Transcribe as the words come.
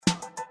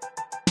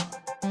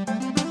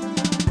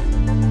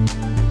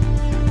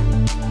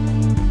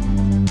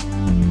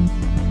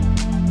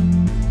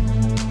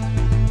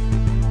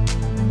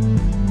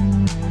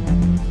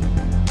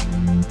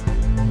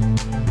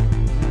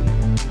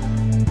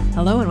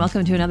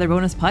welcome to another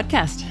bonus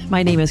podcast.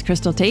 My name is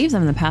Crystal Taves.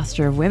 I'm the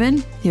pastor of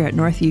women here at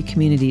Northview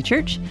Community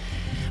Church.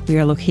 We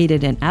are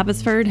located in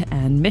Abbotsford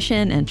and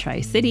Mission and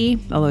Tri-City,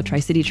 although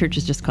Tri-City Church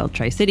is just called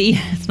Tri-City.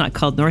 It's not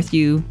called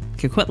Northview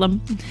Coquitlam,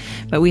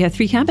 but we have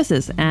 3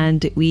 campuses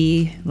and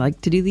we like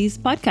to do these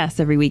podcasts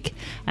every week.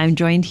 I'm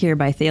joined here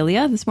by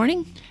Thalia this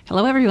morning.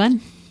 Hello,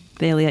 everyone.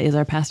 Thalia is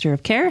our pastor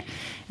of care,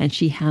 and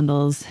she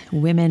handles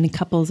women,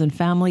 couples, and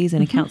families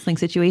in a counseling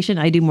situation.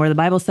 I do more of the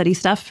Bible study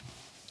stuff.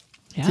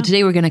 Yeah. So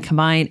today we're going to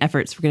combine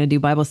efforts. We're going to do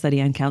Bible study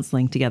and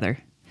counseling together.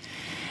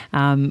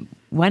 One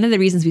of the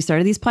reasons we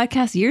started these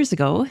podcasts years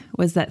ago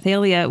was that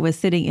Thalia was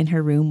sitting in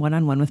her room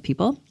one-on-one with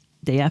people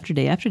day after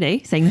day after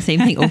day, saying the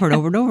same thing over and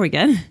over and over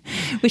again,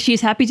 which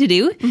she's happy to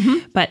do.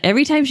 Mm-hmm. But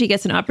every time she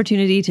gets an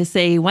opportunity to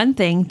say one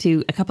thing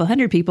to a couple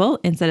hundred people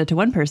instead of to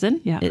one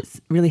person, it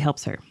really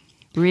helps her.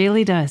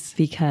 Really does.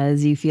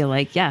 Because you feel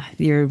like,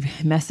 your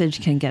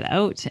message can get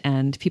out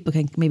and people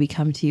can maybe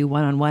come to you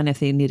one-on-one if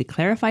they need to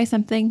clarify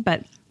something,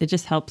 but it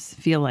just helps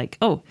feel like,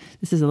 oh,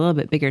 this is a little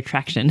bit bigger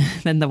traction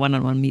than the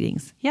one-on-one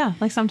meetings. Yeah,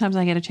 like sometimes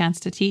I get a chance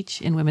to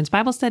teach in women's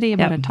Bible study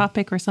about a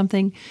topic or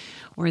something,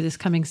 or this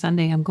coming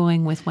Sunday I'm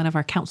going with one of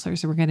our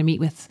counselors and we're going to meet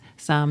with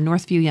some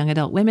Northview young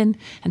adult women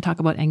and talk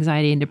about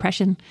anxiety and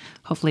depression.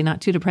 Hopefully not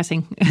too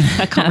depressing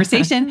a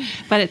conversation,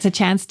 but it's a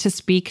chance to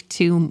speak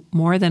to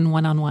more than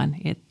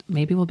one-on-one. It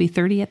maybe will be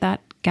 30 at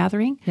that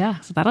gathering. Yeah.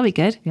 So that'll be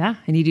good. Yeah.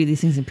 And you do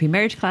these things in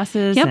pre-marriage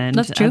classes and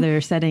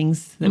other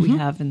settings that we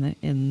have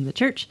in the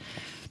church.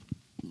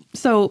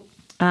 So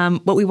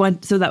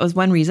so that was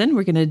one reason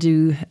we're going to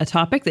do a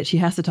topic that she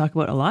has to talk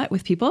about a lot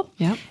with people.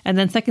 Yeah. And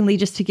then secondly,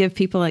 just to give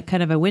people like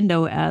kind of a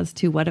window as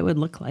to what it would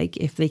look like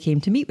if they came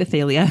to meet with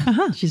Thalia.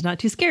 She's not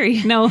too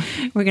scary. No.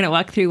 We're going to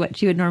walk through what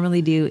she would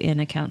normally do in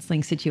a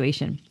counseling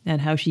situation and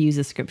how she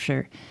uses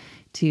scripture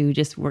to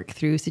just work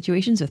through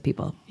situations with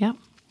people. Yeah.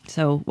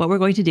 So what we're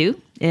going to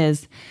do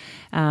is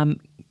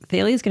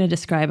Thalia is going to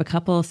describe a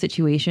couple of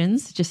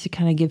situations just to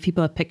kind of give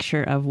people a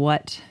picture of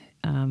what,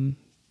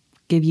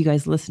 give you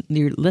guys,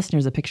 your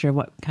listeners, a picture of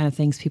what kind of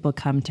things people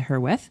come to her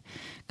with,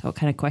 what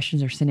kind of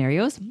questions or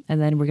scenarios.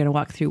 And then we're going to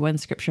walk through one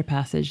scripture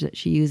passage that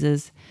she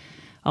uses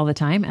all the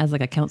time as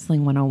like a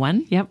counseling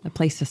 101, a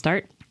place to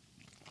start.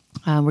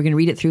 We're going to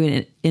read it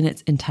through in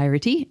its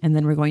entirety, and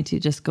then we're going to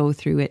just go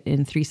through it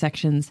in 3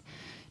 sections,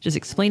 just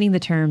explaining the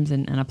terms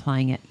and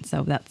applying it.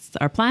 So that's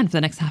our plan for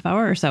the next half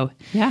hour or so.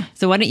 Yeah.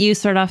 So why don't you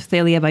start off,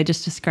 Thalia, by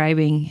just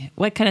describing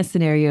what kind of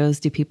scenarios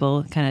do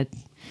people kind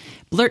of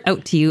blurt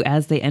out to you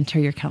as they enter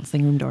your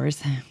counseling room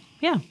doors?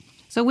 Yeah.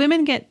 So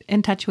women get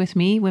in touch with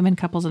me, women,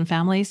 couples, and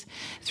families,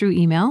 through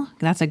email.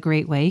 That's a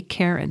great way,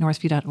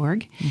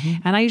 care@northview.org.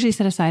 Mm-hmm. And I usually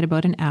set aside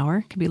about an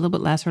hour. Could be a little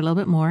bit less or a little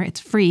bit more. It's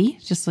free,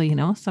 just so you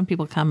know. Some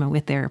people come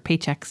with their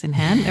paychecks in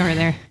hand, or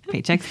their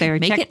paychecks, their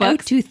Make checkbooks. It out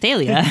to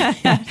Thalia.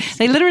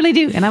 They literally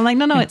do. And I'm like,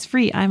 no, it's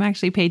free. I'm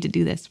actually paid to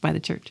do this by the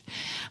church.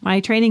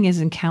 My training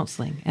is in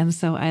counseling. And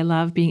so I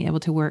love being able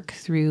to work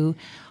through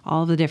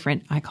all the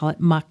different, I call it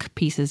muck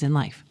pieces in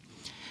life.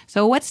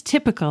 So what's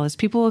typical is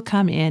people will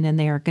come in and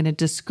they are going to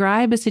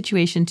describe a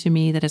situation to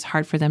me that is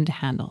hard for them to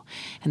handle.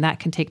 And that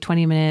can take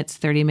 20 minutes,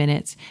 30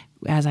 minutes,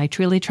 as I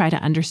truly try to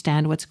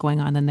understand what's going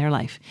on in their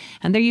life.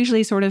 And they're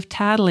usually sort of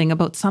tattling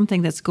about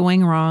something that's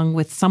going wrong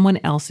with someone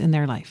else in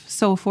their life.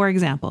 So for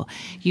example,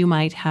 you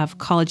might have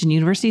college and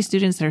university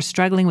students that are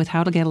struggling with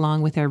how to get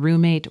along with their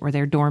roommate or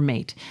their dorm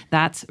mate.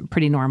 That's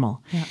pretty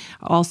normal. Yeah.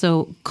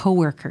 Also,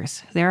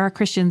 coworkers. There are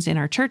Christians in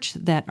our church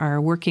that are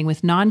working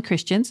with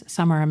non-Christians.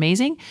 Some are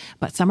amazing,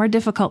 but some are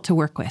difficult to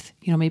work with.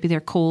 You know, maybe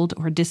they're cold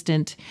or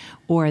distant,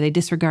 or they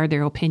disregard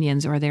their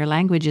opinions, or their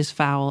language is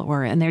foul,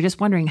 and they're just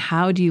wondering,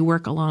 how do you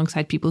work alongside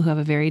people who have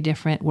a very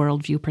different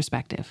worldview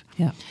perspective?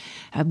 Yeah.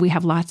 We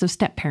have lots of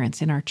step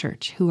parents in our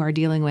church who are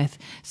dealing with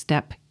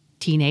step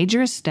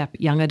teenagers, step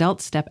young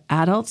adults, step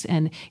adults,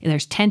 and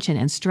there's tension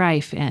and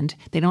strife, and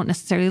they don't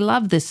necessarily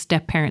love this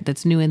step parent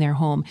that's new in their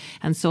home.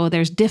 And so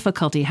there's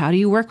difficulty. How do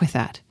you work with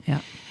that?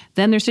 Yeah.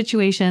 Then there's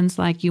situations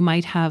like you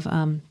might have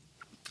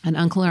an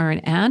uncle or an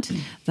aunt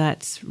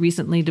that's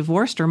recently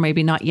divorced, or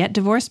maybe not yet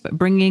divorced, but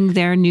bringing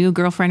their new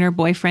girlfriend or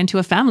boyfriend to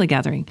a family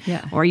gathering.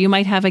 Yeah. Or you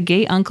might have a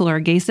gay uncle or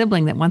a gay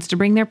sibling that wants to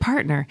bring their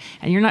partner,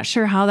 and you're not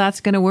sure how that's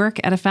going to work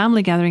at a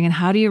family gathering, and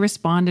how do you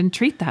respond and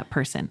treat that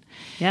person?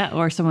 Yeah.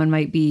 Or someone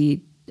might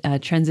be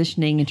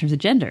transitioning in terms of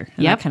gender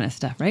and that kind of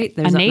stuff, right?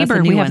 There's a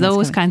neighbor, we have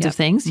those kinds of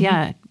things. Mm-hmm.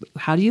 Yeah.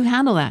 How do you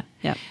handle that?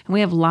 Yeah. And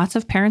we have lots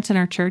of parents in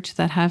our church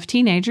that have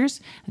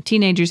teenagers.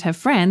 Teenagers have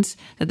friends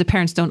that the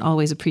parents don't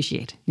always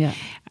appreciate. Yeah.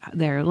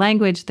 Their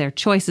language, their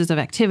choices of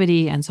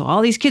activity. And so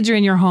all these kids are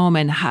in your home,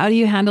 and how do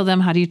you handle them?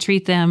 How do you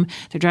treat them?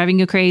 They're driving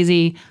you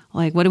crazy.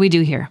 Like, what do we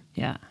do here?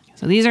 Yeah.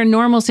 So these are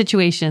normal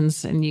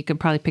situations, and you could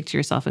probably picture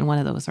yourself in one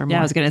of those or more. Yeah,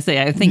 I was going to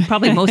say, I think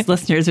probably most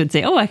listeners would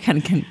say, oh, I kind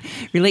of can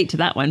relate to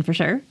that one for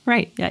sure.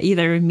 Right. Yeah,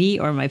 either me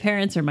or my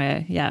parents or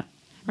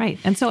Right.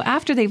 And so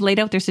after they've laid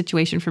out their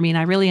situation for me and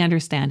I really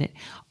understand it,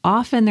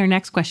 often their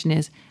next question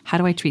is, how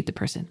do I treat the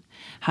person?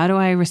 How do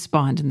I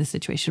respond in this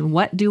situation?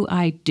 What do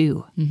I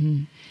do?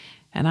 Mm-hmm.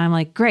 And I'm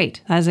like,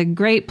 great, that's a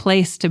great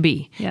place to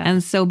be. Yeah.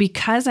 And so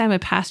because I'm a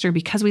pastor,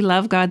 because we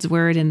love God's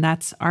word and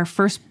that's our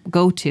first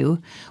go-to,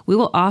 we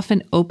will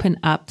often open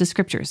up the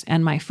scriptures.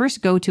 And my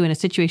first go-to in a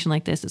situation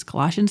like this is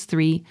Colossians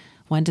 3,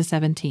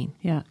 1-17.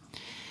 Yeah.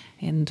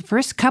 In the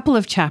first couple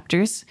of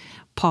chapters,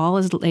 Paul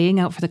is laying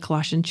out for the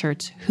Colossian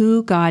church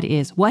who God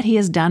is, what he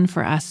has done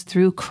for us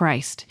through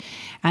Christ,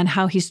 and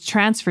how he's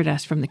transferred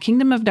us from the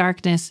kingdom of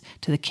darkness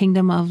to the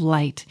kingdom of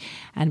light.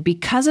 And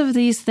because of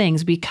these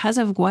things, because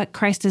of what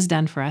Christ has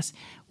done for us,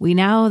 we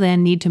now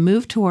then need to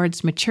move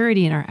towards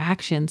maturity in our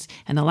actions.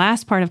 And the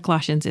last part of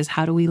Colossians is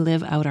how do we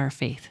live out our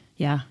faith?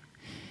 Yeah.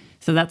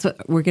 So that's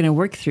what we're going to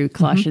work through,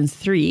 Colossians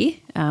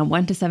 3,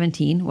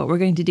 1-17. What we're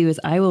going to do is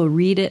I will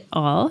read it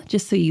all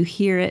just so you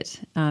hear it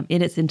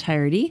in its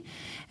entirety.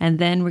 And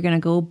then we're going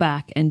to go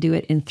back and do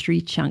it in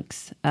 3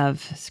 chunks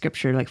of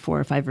scripture, like 4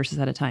 or 5 verses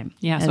at a time.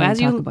 Yeah. And So then as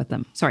talk you about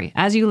them.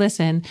 as you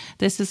listen,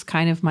 this is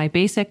kind of my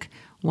basic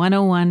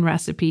 101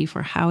 recipe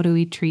for how do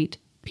we treat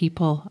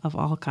people of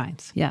all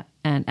kinds. Yeah.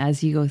 And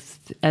as you go,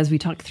 as we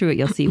talk through it,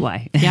 you'll see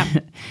why. Yeah.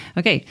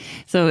 Okay.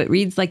 So it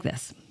reads like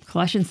this.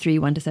 Colossians 3,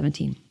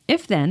 1-17.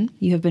 If then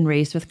you have been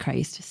raised with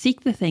Christ,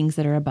 seek the things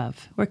that are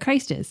above, where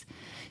Christ is,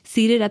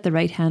 seated at the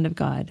right hand of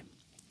God.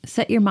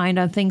 Set your mind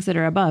on things that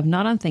are above,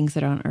 not on things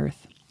that are on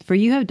earth. For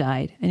you have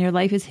died, and your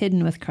life is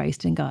hidden with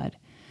Christ in God.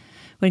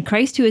 When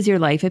Christ, who is your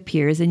life,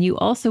 appears, then you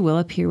also will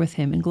appear with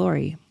him in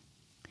glory.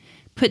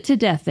 Put to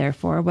death,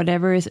 therefore,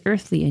 whatever is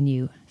earthly in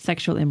you,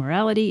 sexual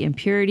immorality,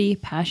 impurity,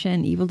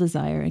 passion, evil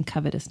desire, and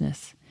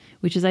covetousness,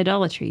 which is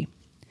idolatry.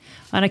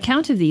 On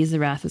account of these, the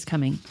wrath is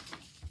coming.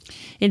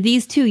 In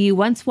these too you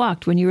once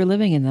walked when you were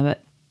living in them,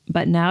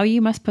 but now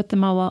you must put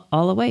them all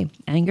away.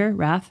 Anger,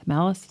 wrath,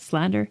 malice,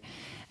 slander,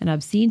 and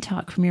obscene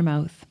talk from your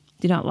mouth.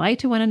 Do not lie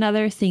to one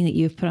another, seeing that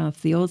you have put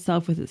off the old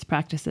self with its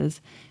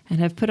practices, and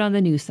have put on the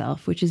new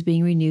self, which is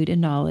being renewed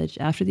in knowledge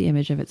after the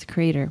image of its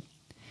creator.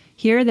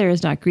 Here there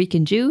is not Greek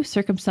and Jew,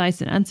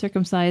 circumcised and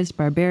uncircumcised,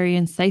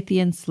 barbarian,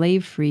 Scythian,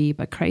 slave free,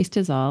 but Christ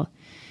is all,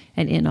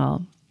 and in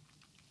all.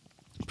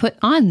 Put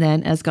on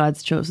then, as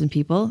God's chosen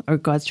people, or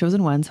God's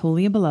chosen ones,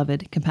 holy and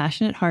beloved,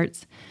 compassionate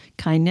hearts,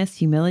 kindness,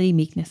 humility,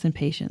 meekness, and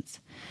patience,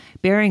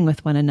 bearing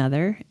with one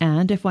another,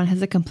 and if one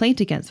has a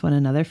complaint against one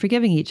another,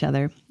 forgiving each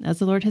other, as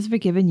the Lord has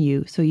forgiven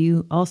you, so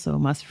you also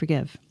must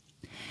forgive.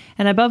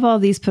 And above all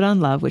these put on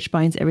love, which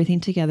binds everything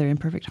together in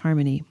perfect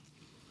harmony.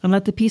 And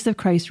let the peace of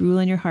Christ rule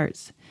in your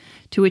hearts,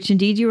 to which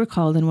indeed you were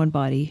called in one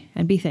body,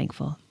 and be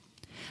thankful.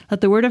 Let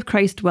the word of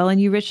Christ dwell in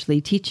you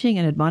richly, teaching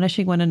and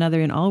admonishing one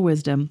another in all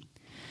wisdom,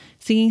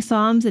 singing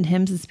psalms and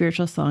hymns and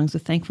spiritual songs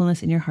with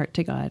thankfulness in your heart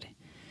to God.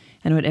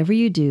 And whatever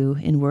you do,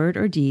 in word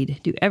or deed,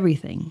 do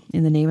everything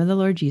in the name of the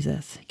Lord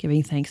Jesus,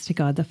 giving thanks to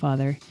God the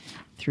Father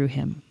through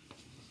him.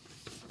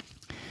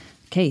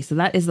 Okay, so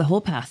that is the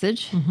whole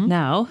passage.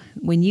 Now,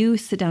 when you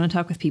sit down and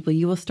talk with people,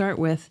 you will start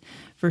with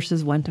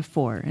verses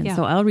 1-4. And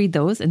so I'll read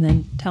those and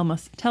then tell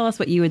us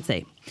what you would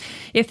say.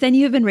 If then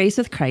you have been raised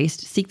with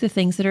Christ, seek the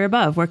things that are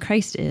above, where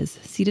Christ is,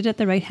 seated at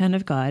the right hand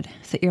of God.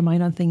 Set your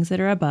mind on things that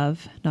are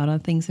above, not on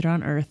things that are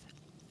on earth.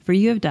 For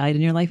you have died,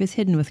 and your life is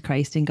hidden with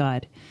Christ in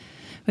God.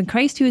 When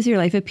Christ, who is your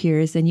life,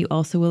 appears, then you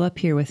also will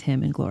appear with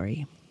him in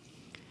glory.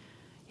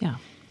 Yeah,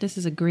 this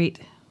is a great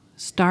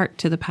start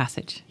to the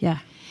passage. Yeah.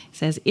 It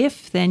says,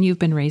 if then you've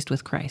been raised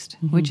with Christ,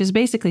 which is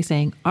basically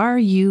saying, are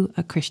you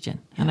a Christian?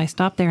 And I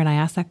stop there and I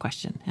ask that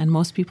question. And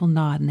most people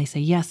nod and they say,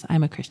 yes,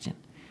 I'm a Christian.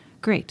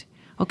 Great.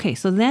 Okay,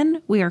 so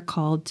then we are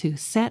called to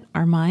set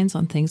our minds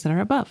on things that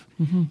are above.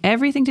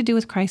 Everything to do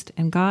with Christ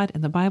and God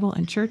and the Bible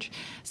and church,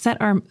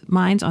 set our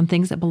minds on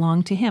things that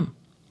belong to him.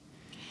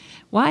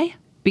 Why?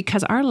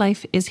 Because our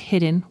life is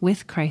hidden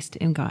with Christ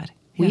in God.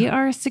 We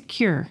are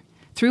secure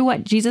through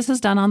what Jesus has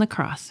done on the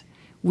cross.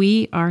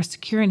 We are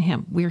secure in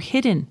him. We're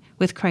hidden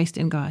with Christ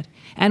in God.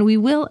 And we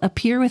will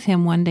appear with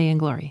him one day in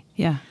glory.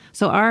 Yeah.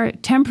 So our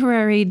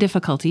temporary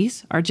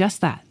difficulties are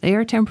just that. They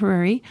are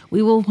temporary.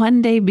 We will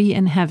one day be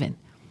in heaven.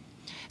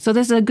 So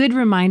this is a good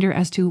reminder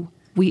as to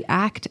we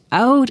act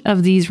out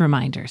of these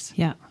reminders.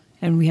 Yeah.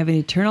 And we have an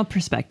eternal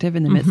perspective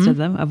in the midst of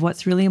them of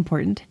what's really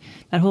important.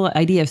 That whole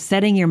idea of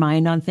setting your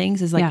mind on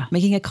things is like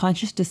making a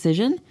conscious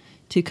decision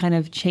to kind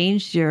of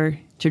change your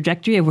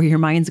trajectory of where your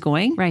mind's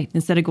going. Right.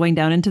 Instead of going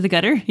down into the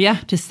gutter. Yeah.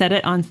 To set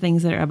it on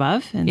things that are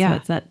above. And so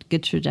it's that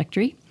good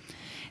trajectory.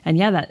 And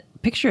that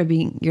picture of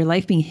your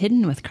life being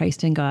hidden with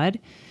Christ in God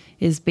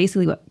is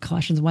basically what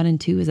Colossians 1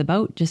 and 2 is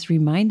about, just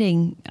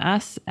reminding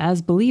us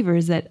as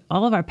believers that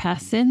all of our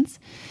past sins,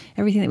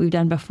 everything that we've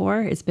done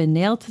before, it's been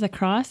nailed to the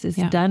cross, it's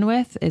done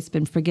with, it's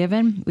been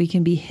forgiven. We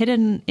can be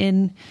hidden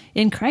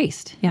in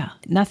Christ. Yeah.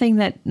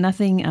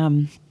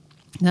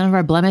 None of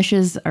our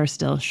blemishes are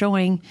still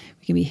showing.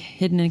 We can be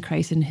hidden in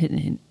Christ and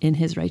hidden in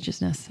his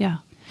righteousness. Yeah.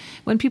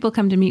 When people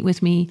come to meet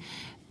with me,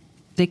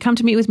 they come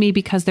to meet with me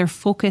because their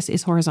focus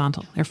is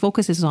horizontal. Their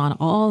focus is on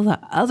all the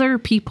other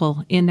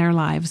people in their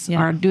lives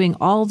are doing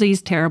all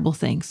these terrible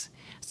things.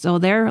 So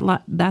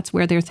that's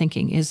where their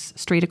thinking is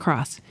straight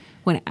across.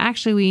 when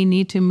actually we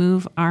need to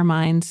move our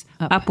minds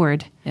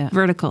upward, Yeah.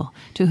 vertical,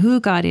 to who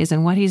God is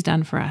and what he's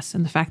done for us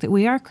and the fact that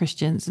we are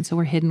Christians and so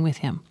we're hidden with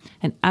him.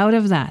 And out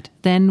of that,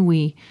 then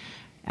we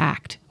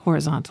act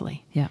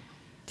horizontally. Yeah.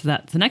 So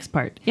that's the next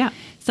part. Yeah.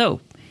 So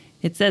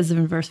it says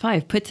in verse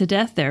 5, put to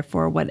death,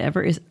 therefore,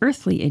 whatever is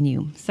earthly in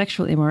you,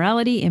 sexual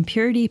immorality,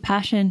 impurity,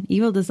 passion,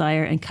 evil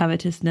desire, and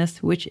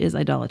covetousness, which is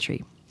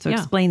idolatry. So Yeah.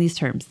 explain these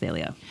terms,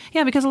 Thalia.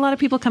 Yeah, because a lot of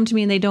people come to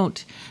me and they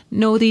don't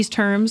know these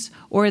terms,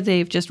 or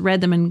they've just read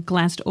them and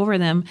glanced over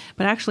them,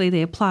 but actually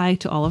they apply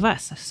to all of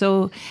us.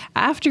 So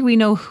after we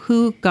know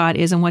who God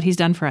is and what he's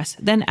done for us,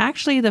 then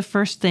actually the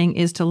first thing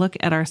is to look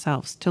at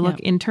ourselves, to look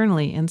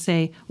internally and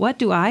say, what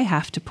do I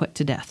have to put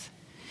to death?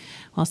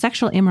 Well,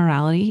 sexual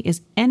immorality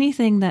is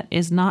anything that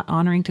is not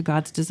honoring to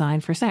God's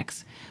design for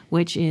sex,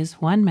 which is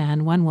one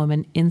man, one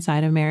woman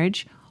inside of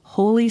marriage,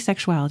 holy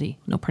sexuality.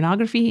 No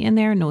pornography in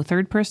there, no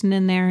third person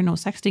in there, no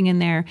sexting in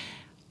there,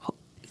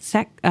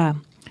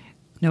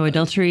 No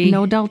adultery.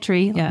 no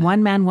adultery, Yeah.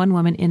 one man, one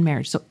woman in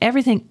marriage. So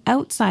everything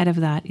outside of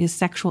that is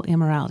sexual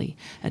immorality.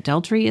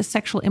 Adultery is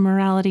sexual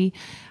immorality.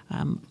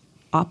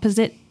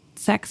 Opposite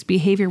sex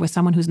behavior with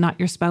someone who's not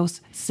your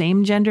spouse.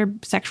 Same gender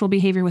sexual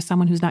behavior with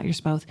someone who's not your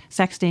spouse.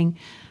 Sexting,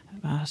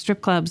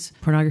 strip clubs.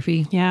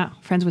 Pornography. Yeah,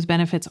 friends with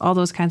benefits, all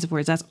those kinds of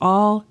words. That's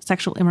all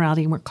sexual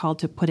immorality, and we're called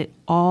to put it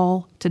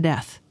all to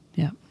death.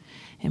 Yeah.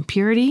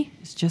 Impurity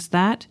is just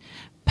that.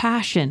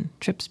 Passion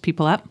trips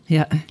people up.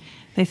 Yeah.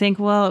 They think,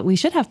 well, we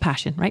should have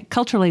passion, right?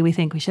 Culturally, we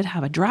think we should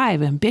have a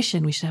drive,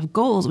 ambition, we should have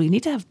goals, we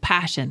need to have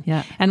passion.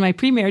 Yeah. And my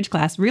pre-marriage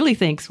class really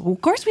thinks, well,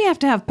 of course we have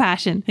to have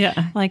passion.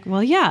 Yeah. Like,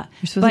 well, yeah.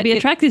 You're supposed to be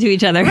attracted to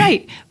each other.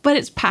 Right. But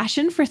it's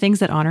passion for things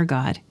that honor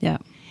God. Yeah.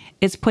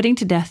 It's putting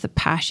to death the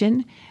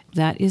passion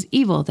that is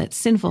evil, that's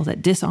sinful,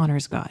 that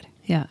dishonors God.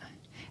 Yeah.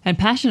 And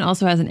passion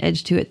also has an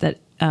edge to it that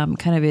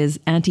kind of is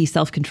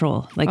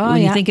anti-self-control. Like Oh, when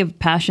you yeah. think of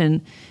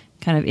passion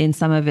kind of in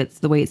some of it's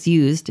the way it's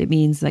used, it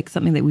means like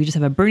something that we just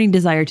have a burning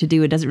desire to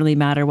do. It doesn't really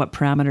matter what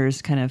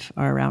parameters kind of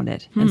are around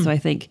it. And so I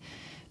think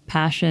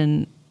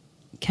passion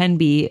can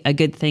be a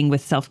good thing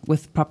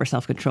with proper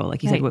self-control,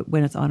 like you Right. said,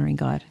 when it's honoring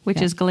God. Which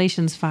Yeah. is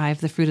Galatians 5,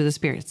 the fruit of the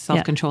Spirit.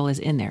 Self-control is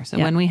in there. So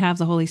Yeah. when we have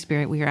the Holy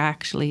Spirit, we are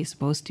actually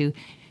supposed to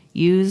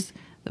use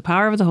the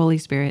power of the Holy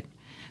Spirit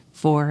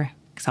for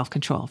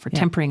self-control, for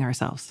tempering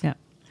ourselves. Yeah.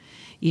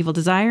 Evil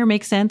desire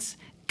makes sense.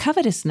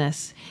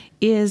 Covetousness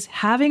is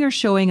having or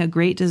showing a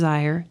great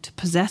desire to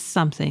possess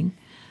something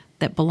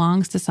that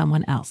belongs to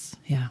someone else.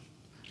 Yeah.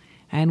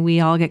 And we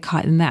all get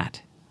caught in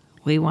that.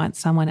 We want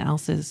someone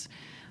else's,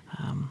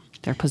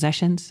 their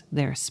possessions,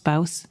 their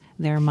spouse,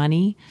 their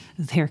money,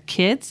 their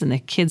kids, and their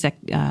kids'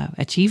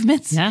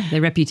 achievements. Yeah.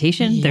 Their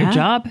reputation, their Yeah.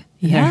 job.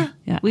 Yeah.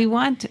 Yeah. We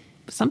want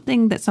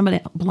something that somebody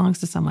belongs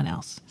to someone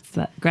else. It's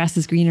that grass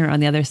is greener on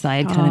the other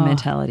side kind of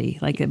mentality.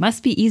 Like it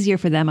must be easier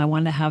for them. I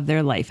want to have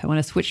their life. I want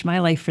to switch my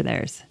life for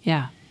theirs.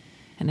 Yeah.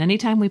 And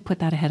anytime we put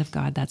that ahead of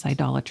God, that's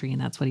idolatry.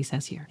 And that's what he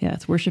says here. Yeah.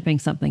 It's worshiping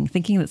something,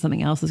 thinking that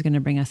something else is going to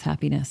bring us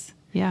happiness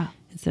Yeah.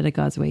 instead of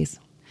God's ways.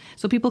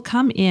 So people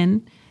come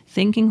in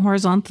thinking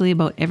horizontally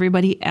about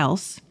everybody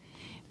else,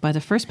 but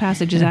the first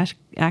passage is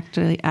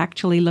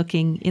actually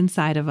looking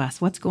inside of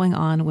us. What's going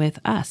on with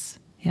us?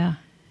 Yeah.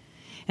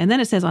 And then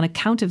it says, on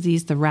account of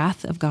these, the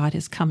wrath of God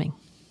is coming.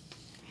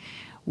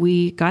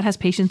 God has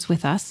patience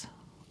with us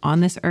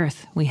on this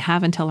earth. We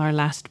have until our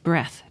last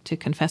breath to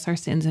confess our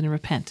sins and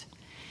repent.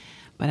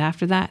 But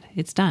after that,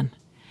 it's done.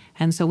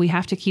 And so we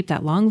have to keep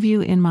that long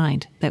view in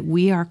mind, that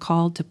we are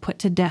called to put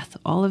to death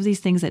all of these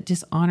things that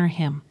dishonor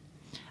him.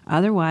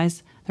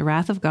 Otherwise, the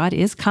wrath of God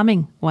is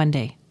coming one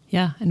day.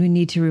 Yeah. And we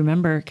need to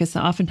remember, because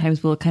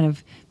oftentimes we'll kind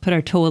of put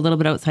our toe a little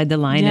bit outside the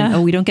line and, Yeah.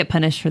 oh, we don't get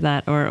punished for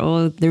that, or,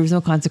 oh, there was no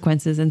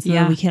consequences. And so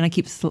Yeah. we kind of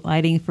keep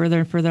sliding further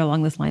and further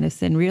along this line of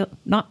sin,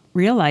 not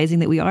realizing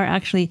that we are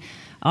actually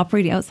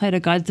operating outside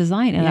of God's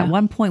design. And Yeah. at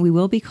one point we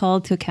will be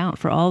called to account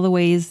for all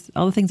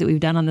the things that we've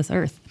done on this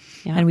earth.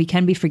 Yeah. And we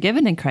can be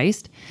forgiven in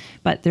Christ,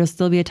 but there'll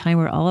still be a time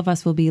where all of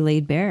us will be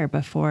laid bare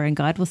before, and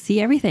God will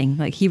see everything.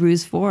 Like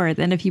Hebrews 4,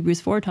 the end of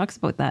Hebrews 4 talks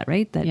about that,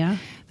 right? That Yeah.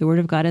 the word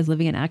of God is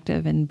living and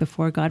active, and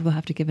before God will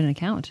have to give an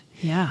account.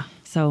 Yeah.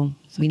 So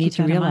we need keep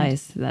to that in mind.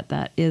 realize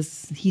that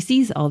he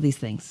sees all these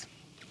things.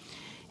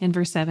 In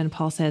verse 7,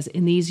 Paul says,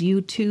 in these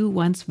you too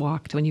once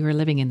walked when you were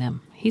living in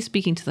them. He's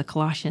speaking to the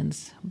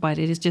Colossians, but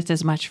it is just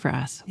as much for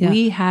us. Yeah.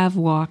 We have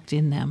walked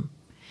in them.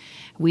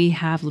 We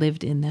have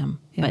lived in them.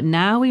 Yeah. But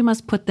now we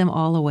must put them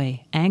all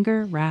away.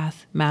 Anger,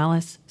 wrath,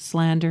 malice,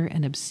 slander,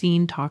 and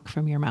obscene talk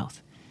from your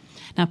mouth.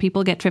 Now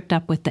people get tripped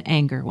up with the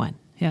anger one.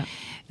 Yeah.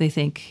 They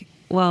think,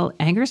 well,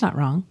 anger is not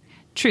wrong.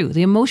 True,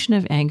 the emotion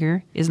of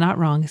anger is not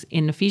wrong.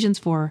 In Ephesians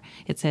 4,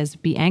 it says,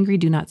 be angry,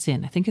 do not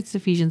sin. I think it's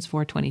Ephesians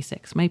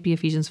 4:26. Might be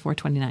Ephesians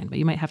 4:29, but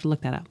you might have to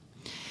look that up.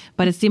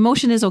 But it's the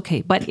emotion is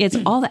okay. But it's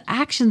all the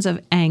actions of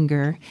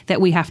anger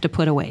that we have to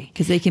put away.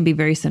 Because they can be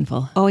very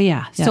sinful. Oh,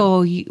 yeah. Yeah.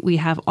 So we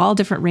have all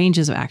different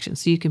ranges of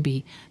actions. So you can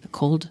be the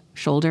cold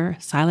shoulder,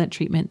 silent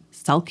treatment,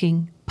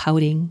 sulking,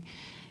 pouting,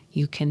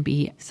 You can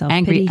be Self-pity.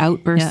 angry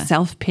outbursts, Yeah.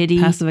 self-pity.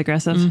 Passive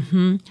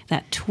aggressive.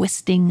 That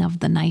twisting of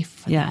the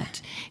knife, Yeah.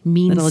 that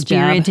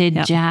mean-spirited jab.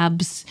 Yep.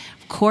 jabs.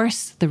 Of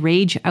course, the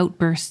rage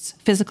outbursts,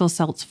 physical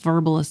assaults,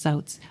 verbal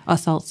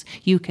assaults.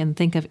 You can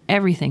think of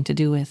everything to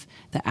do with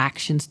the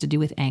actions to do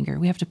with anger.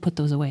 We have to put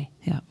those away.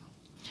 Yeah.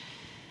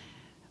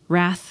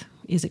 Wrath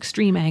is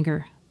extreme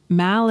anger.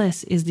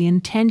 Malice is the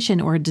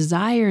intention or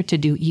desire to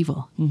do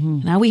evil.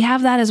 Now, we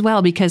have that as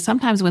well, because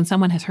sometimes when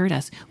someone has hurt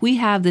us, we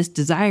have this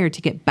desire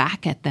to get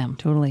back at them.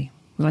 Totally.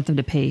 We want them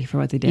to pay for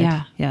what they did.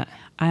 Yeah. Yeah.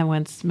 I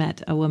once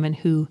met a woman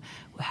who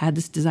had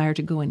this desire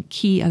to go and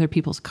key other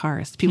people's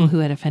cars, people who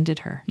had offended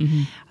her.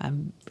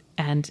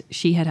 And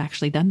she had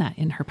actually done that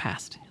in her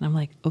past. And I'm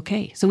like,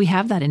 okay, so we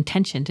have that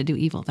intention to do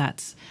evil.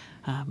 That's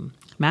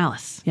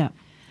malice. Yeah.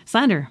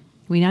 Slander.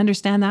 We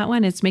understand that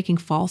one. It's making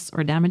false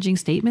or damaging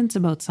statements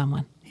about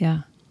someone.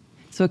 Yeah.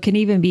 So it can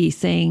even be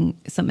saying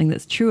something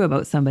that's true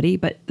about somebody,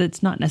 but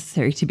that's not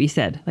necessary to be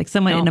said. Like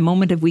someone in a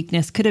moment of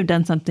weakness could have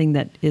done something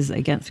that is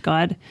against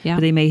God, Yeah.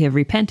 but they may have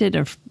repented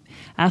or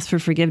asked for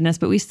forgiveness,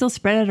 but we still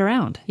spread it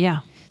around. Yeah.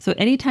 So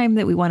anytime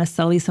that we want to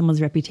sully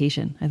someone's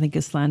reputation, I think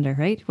is slander,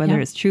 right? Whether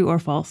Yeah. it's true or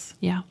false.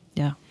 Yeah.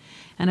 Yeah.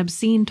 And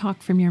obscene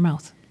talk from your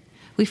mouth.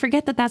 We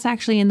forget that that's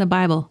actually in the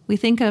Bible. We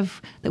think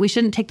of that we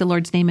shouldn't take the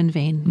Lord's name in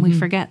vain. We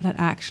forget that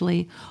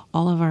actually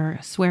all of our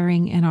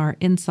swearing and our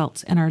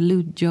insults and our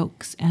lewd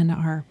jokes and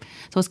our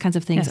those kinds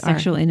of things are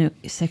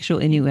Sexual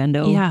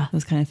innuendo. Yeah.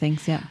 Those kind of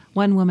things. Yeah.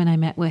 One woman I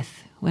met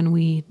with when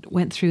we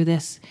went through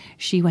this,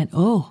 she went,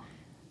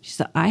 she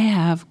said, I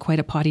have quite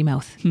a potty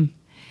mouth.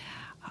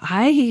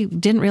 I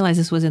didn't realize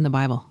this was in the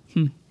Bible.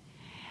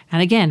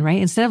 And again, right,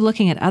 instead of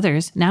looking at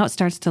others, now it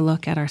starts to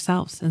look at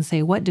ourselves and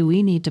say, what do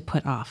we need to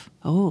put off?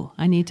 Oh,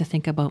 I need to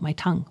think about my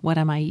tongue. What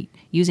am I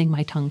using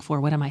my tongue for?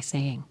 What am I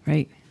saying?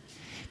 Right.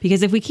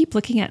 Because if we keep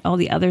looking at all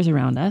the others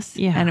around us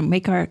and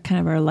make our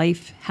kind of our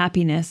life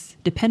happiness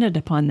dependent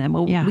upon them,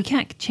 we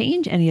can't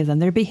change any of them.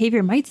 Their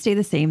behavior might stay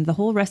the same the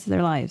whole rest of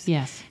their lives.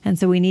 Yes. And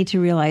so we need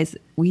to realize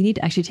we need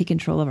to actually take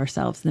control of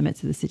ourselves in the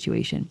midst of the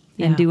situation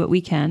and do what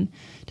we can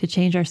to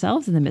change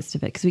ourselves in the midst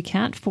of it, because we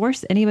can't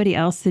force anybody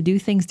else to do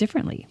things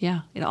differently.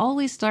 Yeah. It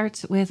always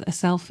starts with a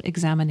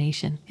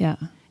self-examination. Yeah.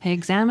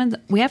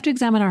 We have to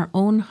examine our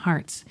own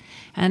hearts.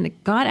 And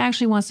God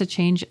actually wants to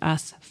change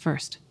us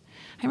first.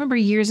 I remember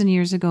years and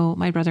years ago,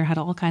 my brother had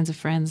all kinds of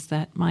friends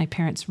that my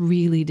parents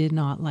really did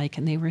not like,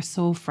 and they were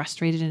so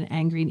frustrated and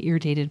angry and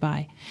irritated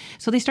by.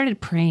 So they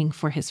started praying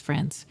for his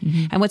friends.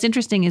 And what's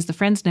interesting is the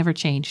friends never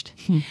changed,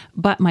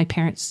 but my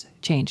parents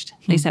changed.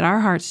 They said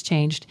our hearts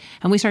changed,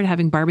 and we started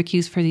having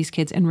barbecues for these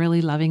kids and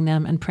really loving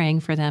them and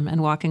praying for them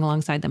and walking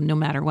alongside them no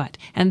matter what.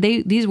 And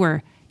these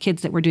were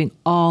kids that were doing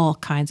all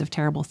kinds of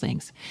terrible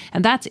things.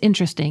 And that's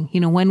interesting. You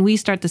know, when we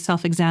start the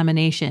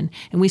self-examination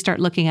and we start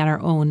looking at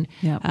our own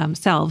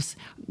selves,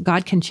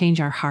 God can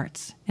change our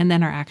hearts, and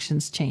then our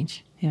actions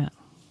change. Yeah.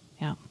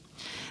 Yeah.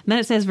 And then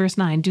it says, verse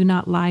 9, do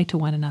not lie to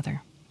one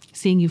another,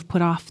 seeing you've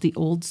put off the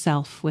old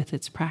self with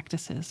its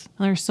practices.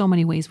 And there are so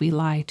many ways we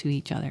lie to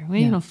each other.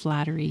 You know,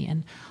 flattery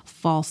and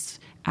false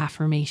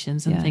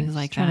affirmations and things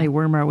like that. Trying to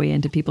worm our way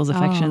into people's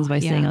affections by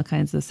saying all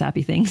kinds of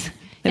sappy things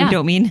that we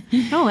don't mean.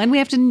 No, and we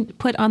have to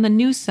put on the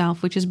new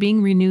self, which is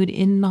being renewed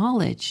in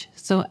knowledge.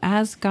 So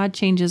as God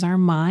changes our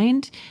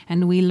mind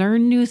and we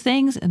learn new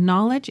things and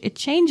knowledge, it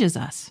changes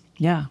us.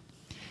 Yeah.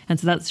 And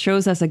so that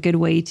shows us a good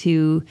way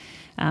to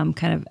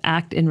kind of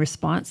act in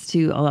response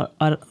to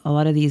a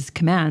lot of these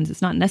commands.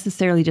 It's not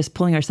necessarily just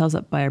pulling ourselves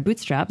up by our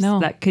bootstraps. No.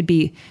 That could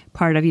be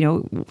part of,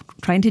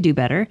 trying to do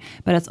better.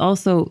 But it's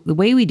also the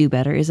way we do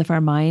better is if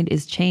our mind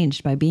is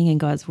changed by being in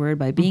God's word,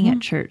 by being at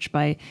church,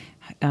 by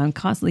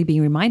constantly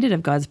being reminded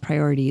of God's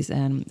priorities,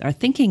 and our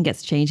thinking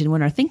gets changed. And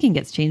when our thinking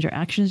gets changed, our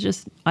actions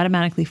just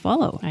automatically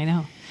follow. I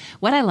know.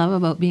 What I love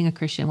about being a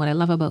Christian, what I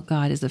love about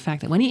God is the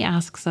fact that when he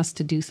asks us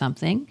to do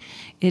something,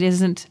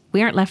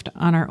 we aren't left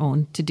on our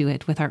own to do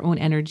it with our own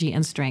energy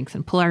and strength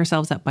and pull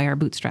ourselves up by our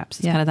bootstraps.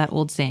 It's kind of that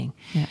old saying.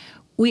 Yeah.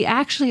 We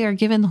actually are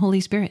given the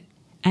Holy Spirit,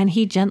 and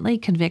he gently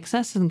convicts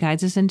us and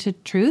guides us into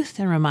truth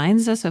and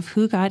reminds us of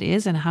who God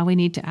is and how we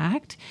need to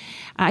act.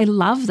 I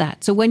love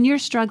that. So when you're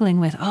struggling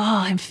with,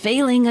 I'm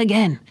failing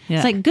again,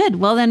 it's like, good.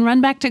 Well, then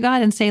run back to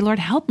God and say, Lord,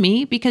 help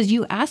me, because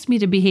you asked me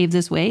to behave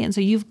this way. And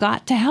so you've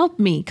got to help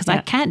me, because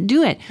I can't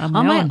do it on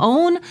my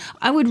own.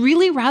 I would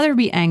really rather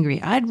be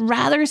angry. I'd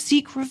rather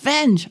seek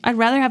revenge. I'd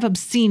rather have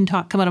obscene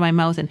talk come out of my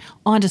mouth and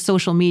onto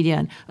social media.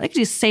 And I could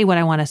just say what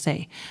I want to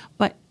say.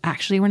 But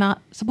actually, we're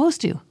not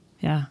supposed to.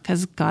 Yeah.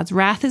 Because God's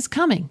wrath is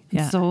coming.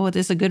 Yeah. So it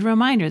is a good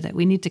reminder that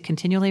we need to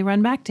continually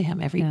run back to him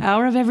every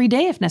hour of every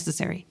day if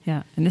necessary.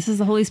 Yeah. And this is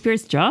the Holy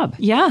Spirit's job.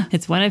 Yeah.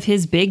 It's one of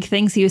his big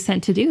things he was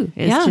sent to do,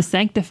 is to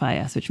sanctify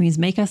us, which means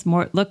make us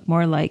look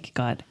more like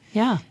God.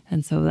 Yeah.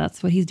 And so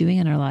that's what he's doing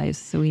in our lives.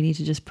 So we need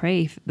to just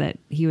pray that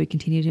he would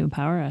continue to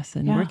empower us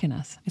and work in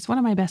us. It's one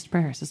of my best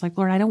prayers. It's like,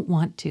 Lord, I don't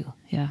want to.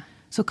 Yeah.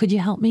 So could you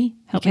help me?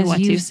 Help me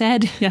want to. You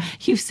said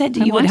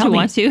you would help me.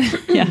 Want to.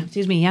 Yeah.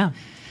 Excuse me. Yeah.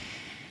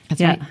 That's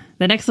right.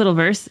 The next little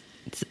verse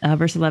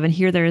Verse 11,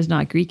 here there is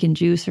not Greek and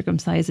Jew,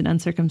 circumcised and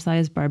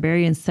uncircumcised,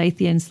 barbarian,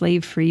 Scythian,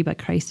 slave free, but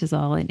Christ is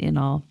all and in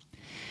all.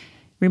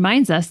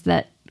 Reminds us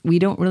that we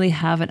don't really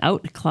have an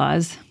out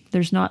clause.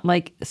 There's not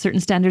like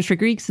certain standards for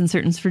Greeks and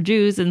certain for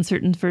Jews and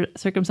certain for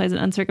circumcised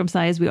and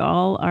uncircumcised. We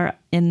all are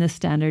in this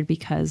standard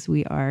because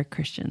we are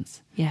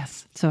Christians.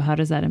 Yes. So how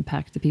does that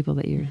impact the people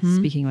that you're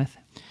speaking with?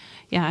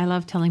 Yeah, I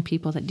love telling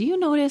people that, do you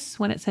notice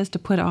when it says to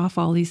put off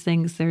all these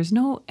things, there's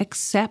no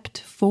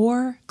except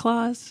for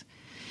clause?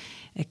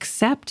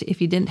 Except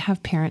if you didn't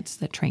have parents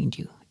that trained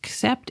you.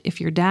 Except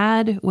if your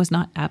dad was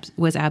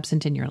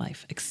absent in your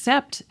life.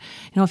 Except,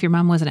 if your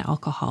mom was an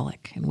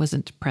alcoholic and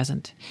wasn't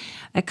present.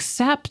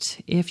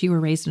 Except if you were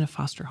raised in a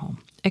foster home.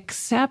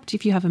 Except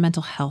if you have a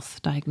mental health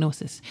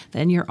diagnosis.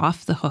 Then you're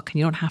off the hook and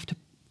you don't have to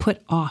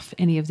put off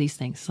any of these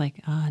things.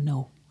 Like,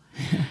 no.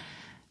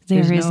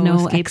 There is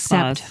no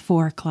except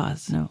for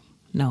clause.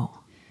 No.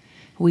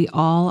 We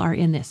all are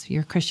in this.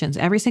 You're Christians.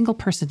 Every single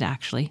person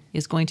actually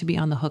is going to be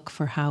on the hook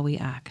for how we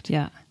act.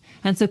 Yeah.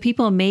 And so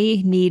people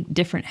may need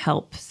different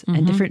helps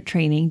and different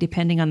training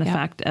depending on the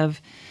fact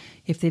of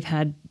if they've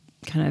had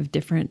kind of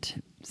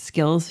different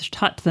skills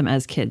taught to them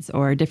as kids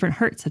or different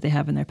hurts that they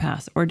have in their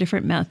past or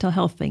different mental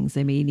health things.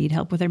 They may need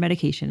help with their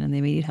medication and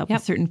they may need help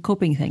with certain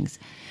coping things.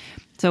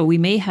 So we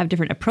may have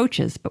different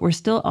approaches, but we're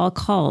still all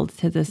called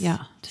to this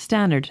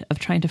standard of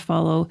trying to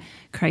follow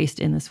Christ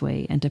in this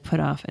way and to put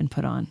off and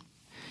put on.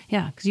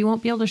 Yeah, because you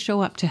won't be able to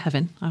show up to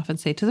heaven. I often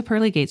say to the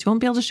pearly gates, you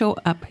won't be able to show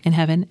up in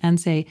heaven and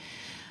say,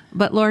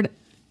 but Lord,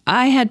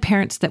 I had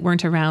parents that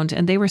weren't around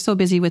and they were so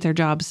busy with their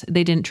jobs,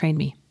 they didn't train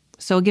me.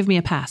 So give me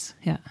a pass.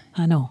 Yeah.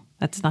 No,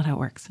 that's not how it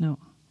works. No,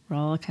 we're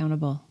all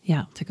accountable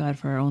to God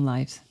for our own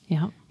lives.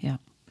 Yeah. Yeah.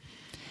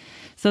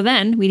 So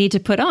then we need to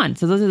put on.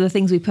 So those are the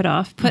things we put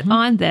off. Put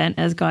on then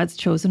as God's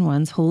chosen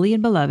ones, holy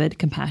and beloved,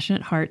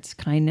 compassionate hearts,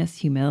 kindness,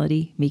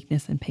 humility,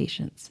 meekness, and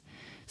patience.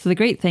 So the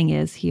great thing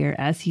is here,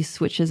 as he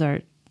switches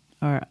our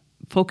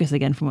focus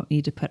again from what we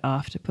need to put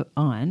off to put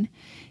on,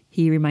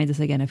 he reminds us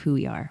again of who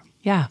we are.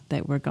 Yeah.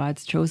 That we're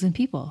God's chosen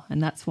people.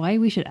 And that's why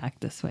we should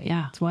act this way.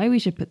 Yeah. That's why we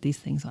should put these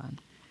things on.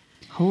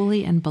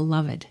 Holy and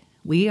beloved.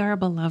 We are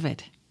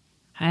beloved.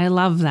 I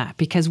love that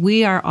because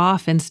we are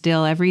often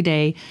still every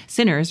day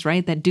sinners,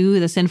 right? That do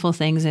the sinful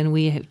things and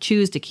we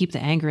choose to keep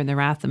the anger and the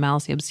wrath, the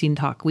malice, the obscene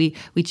talk. We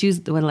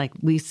choose,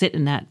 we sit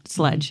in that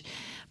sludge.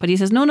 But he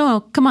says,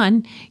 no, come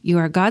on. You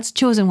are God's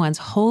chosen ones,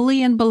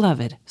 holy and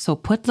beloved. So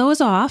put those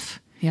off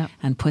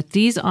and put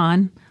these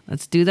on.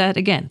 Let's do that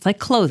again. It's like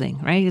clothing,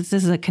 right? This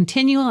is a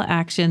continual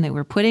action that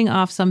we're putting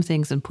off some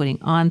things and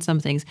putting on some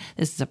things.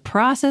 This is a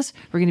process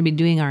we're going to be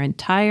doing our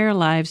entire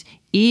lives,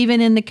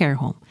 even in the care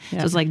home. So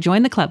it's like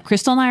join the club.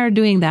 Crystal and I are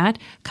doing that.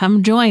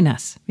 Come join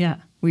us. Yeah.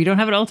 We don't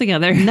have it all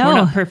together. No. We're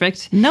not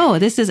perfect. No,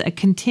 this is a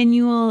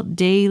continual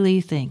daily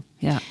thing.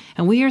 Yeah.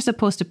 And we are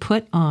supposed to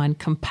put on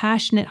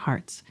compassionate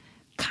hearts,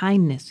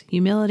 kindness,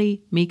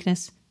 humility,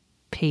 meekness,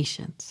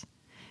 patience,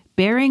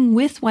 bearing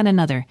with one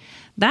another.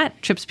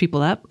 That trips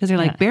people up because they're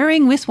like,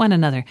 bearing with one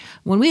another.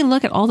 When we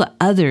look at all the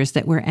others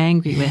that we're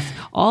angry with,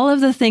 all of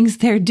the things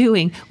they're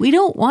doing, we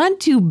don't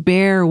want to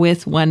bear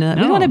with one another.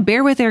 No. We want to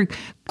bear with their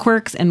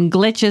quirks and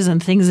glitches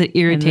and things that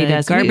irritate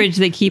us. Garbage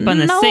they keep on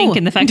the sink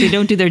and the fact they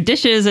don't do their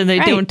dishes and they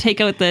don't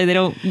take out they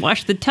don't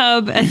wash the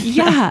tub.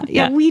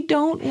 Yeah. We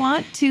don't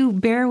want to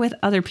bear with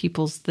other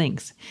people's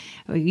things.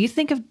 You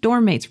think of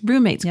dorm mates,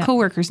 roommates,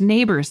 coworkers,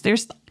 neighbors.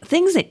 There's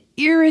things that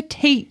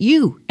irritate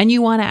you and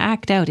you want to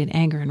act out in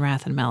anger and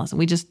wrath and malice. And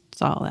we just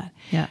saw that.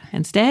 Yeah.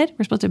 Instead,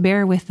 we're supposed to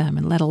bear with them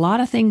and let a lot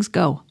of things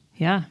go.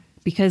 Yeah.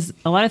 Because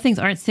a lot of things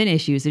aren't sin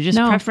issues. They're just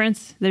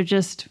preference. They're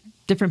just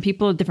different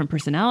people, different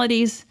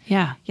personalities.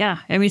 Yeah. Yeah.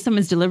 I mean, if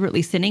someone's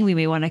deliberately sinning, we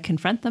may want to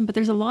confront them, but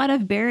there's a lot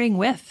of bearing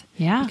with.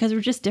 Yeah. Because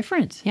we're just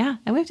different. Yeah.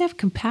 And we have to have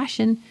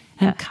compassion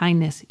and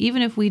kindness.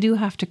 Even if we do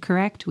have to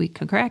correct, we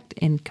can correct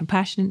in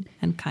compassion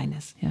and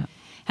kindness. Yeah.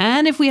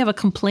 And if we have a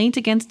complaint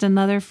against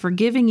another,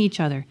 forgiving each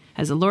other.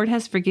 As the Lord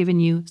has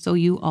forgiven you, so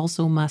you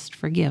also must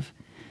forgive.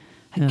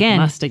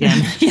 Again.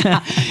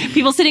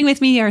 People sitting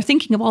with me are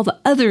thinking of all the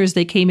others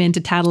they came in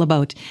to tattle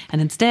about.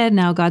 And instead,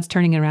 now God's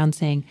turning around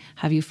saying,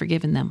 have you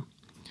forgiven them?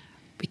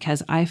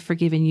 Because I've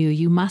forgiven you,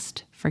 you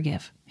must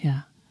forgive.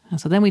 Yeah. And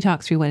so then we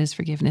talk through what is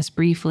forgiveness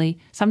briefly.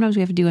 Sometimes we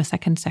have to do a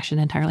second session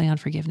entirely on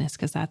forgiveness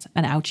because that's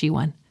an ouchy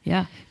one.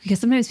 Yeah. Because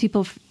sometimes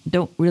people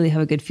don't really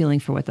have a good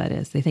feeling for what that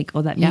is. They think,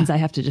 oh, that means I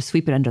have to just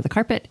sweep it under the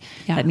carpet.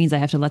 Yeah. That means I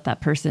have to let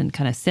that person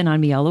kind of sin on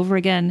me all over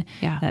again.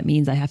 Yeah. That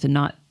means I have to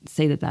not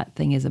say that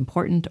thing is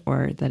important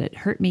or that it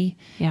hurt me.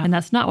 Yeah. And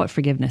that's not what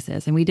forgiveness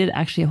is. And we did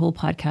actually a whole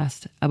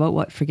podcast about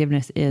what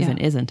forgiveness is and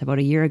isn't about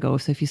a year ago.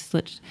 So if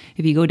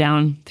you go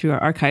down through our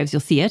archives,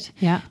 you'll see it.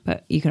 Yeah.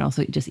 But you can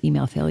also just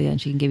email Thalia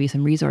and she can give you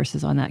some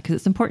resources on that because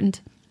it's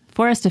important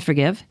for us to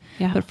forgive,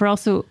 but for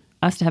also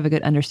us to have a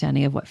good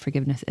understanding of what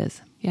forgiveness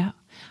is. Yeah.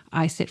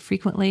 I sit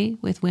frequently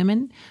with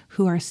women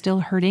who are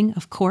still hurting,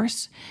 of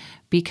course,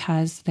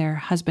 because their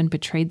husband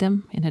betrayed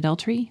them in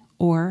adultery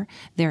or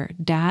their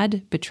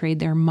dad betrayed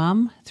their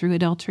mom through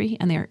adultery,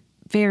 and they're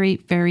very,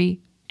 very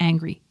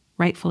angry,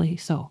 rightfully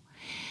so.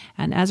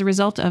 And as a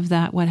result of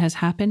that, what has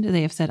happened,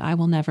 they have said, I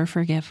will never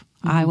forgive.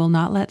 I will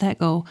not let that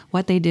go.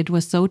 What they did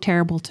was so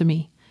terrible to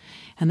me.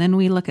 And then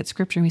we look at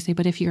scripture and we say,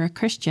 but if you're a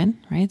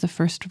Christian, right, the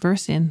first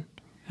verse in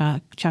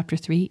chapter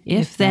 3,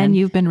 if then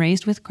you've been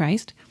raised with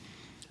Christ,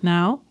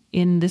 now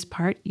in this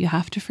part, you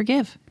have to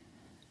forgive.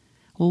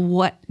 Well,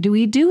 what do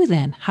we do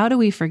then? How do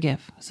we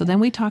forgive? So then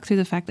we talk through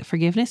the fact that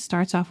forgiveness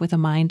starts off with a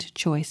mind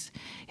choice.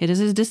 It is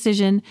a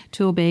decision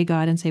to obey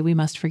God and say we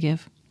must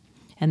forgive.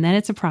 And then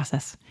it's a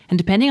process. And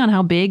depending on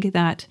how big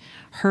that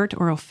hurt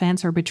or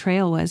offense or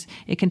betrayal was,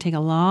 it can take a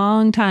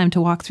long time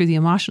to walk through the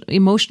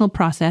emotional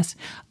process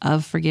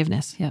of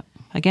forgiveness. Yeah.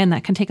 Again,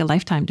 that can take a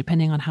lifetime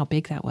depending on how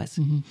big that was.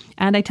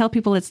 And I tell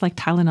people it's like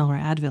Tylenol or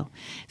Advil.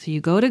 So you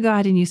go to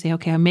God and you say,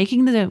 okay, I'm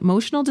making the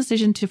emotional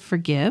decision to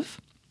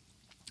forgive,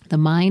 the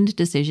mind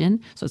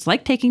decision. So it's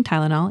like taking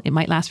Tylenol. It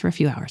might last for a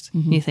few hours.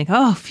 You think,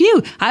 oh,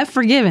 phew, I've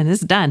forgiven.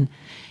 It's done.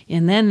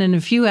 And then in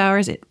a few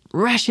hours, it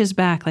rushes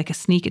back like a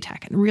sneak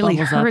attack and really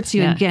hurts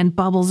you again,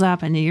 bubbles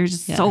up, and you're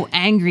just so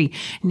angry.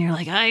 And you're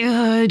like,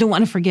 I don't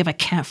want to forgive. I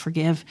can't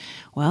forgive.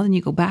 Well, then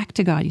you go back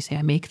to God. You say,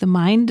 I make the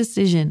mind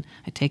decision.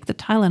 I take the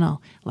Tylenol.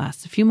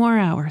 Lasts a few more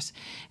hours.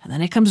 And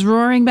then it comes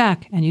roaring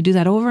back. And you do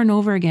that over and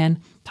over again.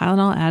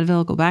 Tylenol,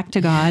 Advil, go back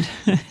to God.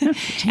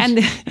 And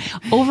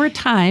over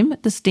time,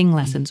 the sting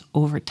lessens.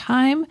 Over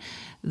time,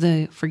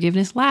 the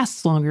forgiveness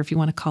lasts longer, if you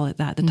want to call it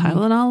that. The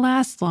Tylenol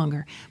lasts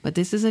longer. But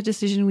this is a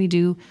decision we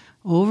do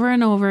over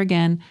and over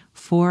again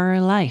for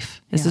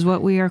life. This is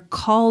what we are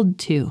called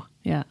to.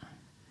 Yeah.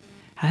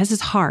 This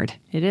is hard.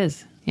 It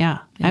is. Yeah.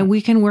 And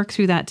we can work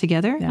through that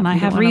together. Yeah, and I we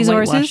don't have wanna whitewash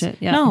resources. it.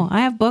 Yeah. No,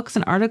 I have books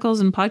and articles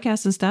and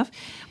podcasts and stuff,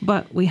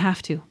 but we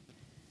have to.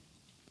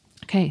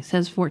 Okay,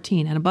 says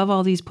 14. And above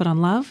all these, put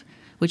on love,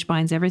 which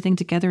binds everything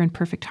together in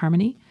perfect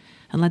harmony.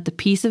 And let the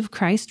peace of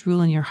Christ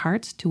rule in your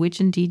hearts, to which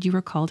indeed you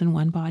were called in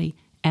one body.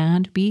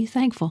 And be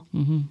thankful.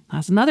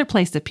 That's another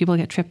place that people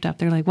get tripped up.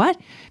 They're like, what?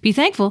 Be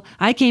thankful?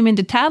 I came in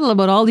to tattle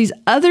about all these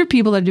other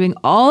people that are doing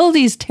all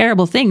these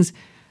terrible things.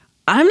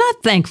 I'm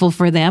not thankful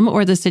for them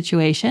or the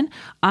situation.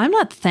 I'm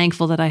not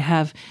thankful that I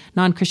have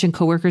non-Christian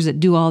coworkers that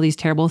do all these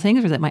terrible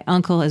things, or that my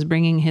uncle is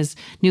bringing his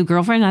new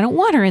girlfriend. I don't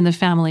want her in the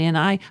family. And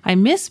I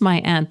miss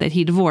my aunt that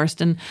he divorced.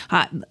 And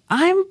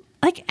I'm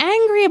like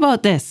angry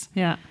about this.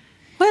 Yeah.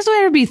 What is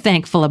there to be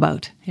thankful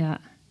about? Yeah.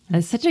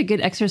 It's such a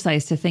good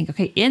exercise to think,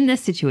 okay, in this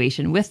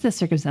situation, with this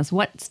circumstance,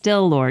 what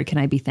still, Lord, can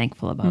I be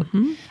thankful about?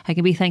 I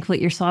can be thankful that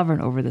you're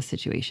sovereign over this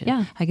situation.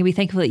 Yeah. I can be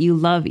thankful that you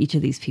love each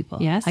of these people.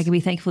 Yes. I can be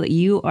thankful that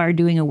you are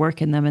doing a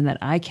work in them and that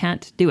I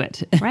can't do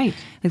it. Right.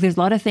 Like there's a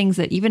lot of things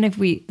that even if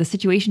the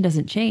situation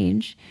doesn't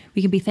change,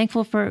 we can be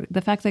thankful for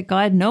the fact that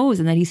God knows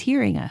and that he's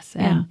hearing us.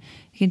 And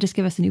he can just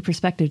give us a new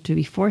perspective to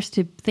be forced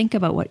to think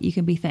about what you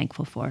can be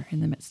thankful for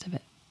in the midst of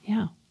it.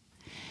 Yeah.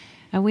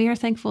 And we are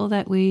thankful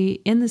that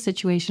we, in the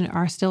situation,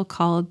 are still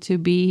called to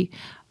be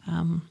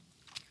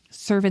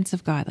servants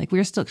of God. Like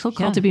we're still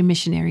called to be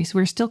missionaries.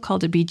 We're still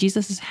called to be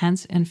Jesus'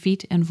 hands and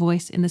feet and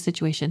voice in the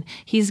situation.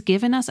 He's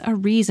given us a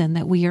reason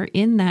that we are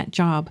in that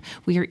job.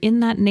 We are in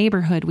that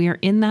neighborhood. We are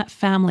in that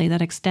family,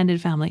 that extended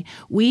family.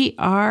 We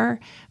are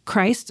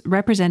Christ's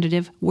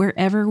representative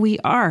wherever we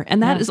are.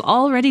 And that is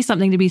already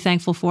something to be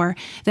thankful for,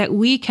 that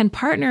we can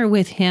partner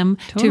with him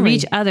to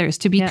reach others,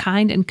 to be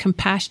kind and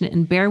compassionate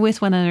and bear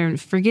with one another and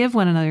forgive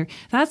one another.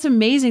 That's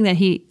amazing that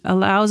he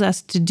allows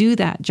us to do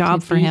that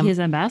job for him. His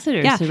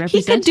ambassadors, yeah, to represent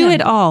he could do him.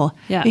 it all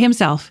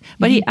himself,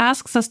 but he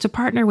asks us to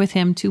partner with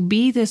him to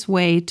be this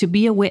way, to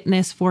be a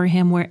witness for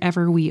him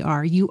wherever we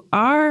are. You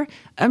are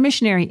a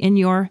missionary in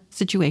your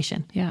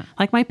situation. Yeah.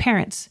 Like my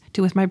parents,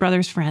 with my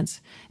brother's friends.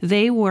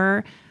 They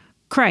were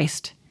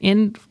Christ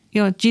in,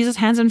 Jesus'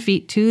 hands and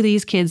feet to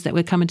these kids that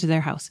would come into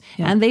their house.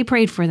 Yeah. And they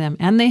prayed for them,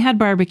 and they had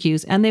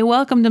barbecues, and they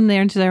welcomed them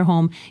there into their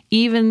home,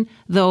 even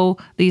though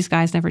these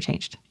guys never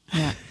changed.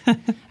 Yeah. I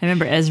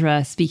remember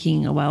Ezra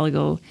speaking a while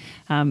ago,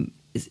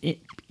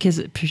 because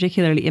it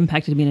particularly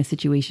impacted me in a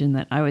situation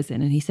that I was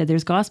in. And he said,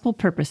 there's gospel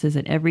purposes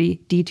at every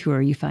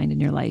detour you find in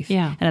your life.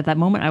 Yeah. And at that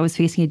moment, I was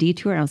facing a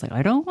detour, and I was like,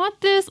 I don't want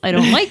this. I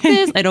don't like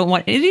this. I don't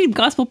want any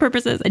gospel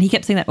purposes. And he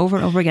kept saying that over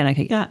and over again.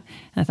 And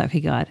I thought, okay,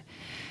 God,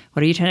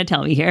 what are you trying to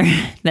tell me here?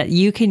 That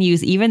you can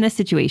use even this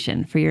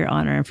situation for your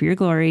honor and for your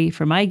glory,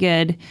 for my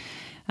good.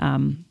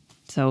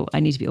 So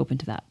I need to be open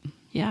to that.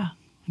 Yeah.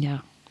 Yeah.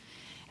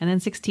 And then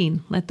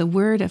 16, let the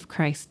word of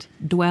Christ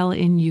dwell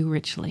in you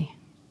richly.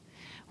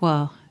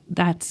 Well,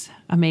 that's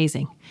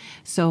amazing.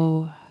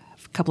 So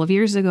a couple of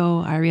years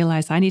ago, I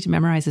realized I need to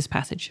memorize this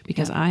passage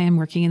because I am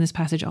working in this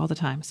passage all the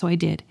time. So I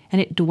did. And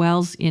it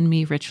dwells in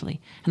me richly.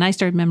 And I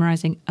started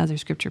memorizing other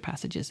scripture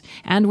passages.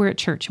 And we're at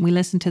church and we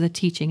listen to the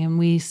teaching and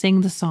we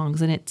sing the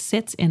songs, and it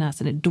sits in us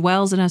and it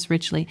dwells in us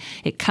richly.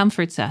 It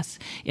comforts us.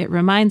 It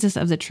reminds us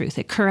of the truth.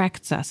 It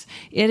corrects us.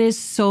 It is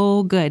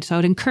so good. So I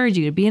would encourage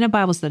you to be in a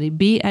Bible study,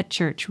 be at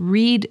church,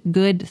 read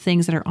good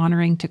things that are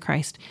honoring to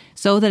Christ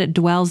so that it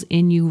dwells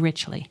in you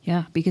richly.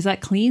 Yeah, because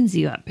that cleans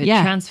you up. It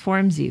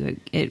transforms you.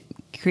 It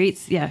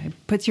creates, it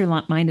puts your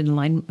mind in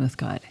alignment with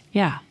God.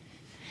 Yeah.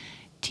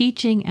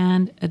 Teaching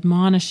and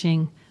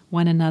admonishing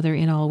one another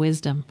in all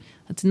wisdom.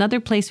 It's another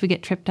place we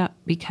get tripped up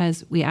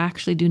because we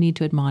actually do need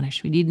to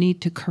admonish. We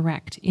need to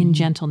correct in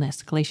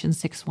gentleness.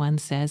 Galatians 6:1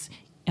 says,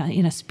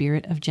 in a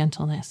spirit of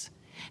gentleness.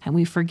 And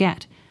we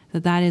forget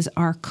that that is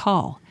our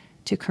call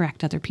to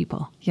correct other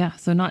people. Yeah.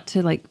 So not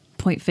to like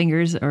point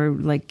fingers or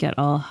like get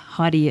all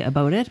haughty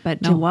about it,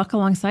 but to walk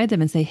alongside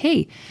them and say,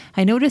 hey,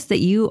 I noticed that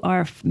you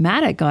are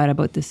mad at God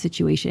about this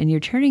situation and you're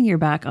turning your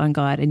back on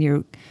God and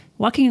you're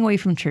walking away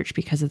from church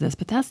because of this,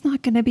 but that's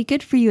not going to be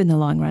good for you in the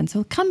long run.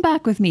 So come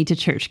back with me to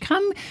church.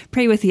 Come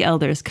pray with the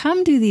elders.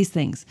 Come do these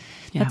things.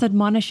 Yeah. That's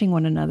admonishing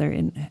one another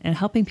and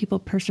helping people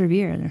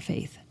persevere in their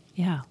faith.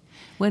 Yeah.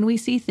 When we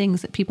see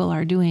things that people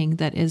are doing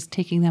that is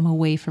taking them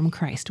away from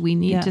Christ, we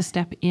need to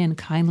step in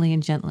kindly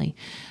and gently.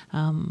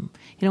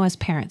 As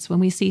parents, when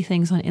we see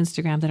things on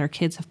Instagram that our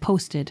kids have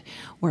posted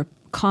or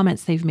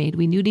comments they've made,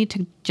 we do need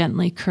to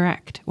gently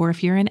correct. Or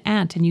if you're an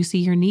aunt and you see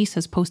your niece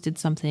has posted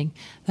something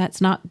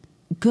that's not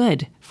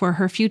good for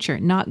her future,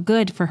 not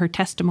good for her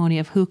testimony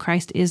of who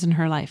Christ is in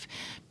her life,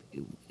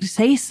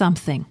 say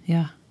something.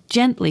 Yeah.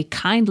 Gently,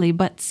 kindly,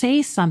 but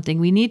say something.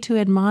 We need to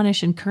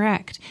admonish and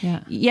correct. Yeah.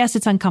 Yes,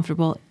 it's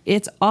uncomfortable.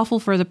 It's awful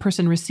for the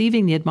person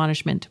receiving the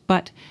admonishment,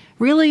 but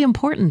really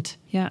important.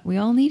 Yeah, we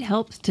all need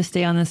help to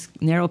stay on this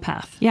narrow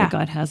path that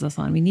God has us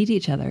on. We need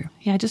each other.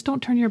 Yeah, just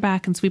don't turn your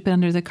back and sweep it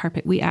under the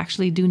carpet. We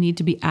actually do need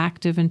to be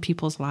active in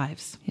people's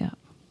lives. Yeah.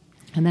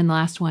 And then the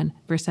last one,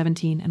 verse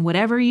 17, and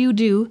whatever you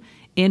do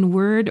in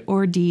word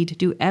or deed,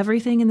 do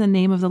everything in the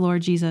name of the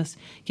Lord Jesus,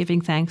 giving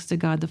thanks to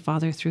God the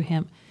Father through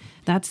him.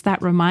 That's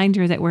that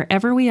reminder that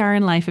wherever we are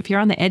in life, if you're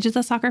on the edge of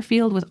the soccer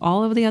field with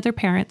all of the other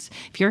parents,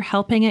 if you're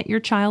helping at your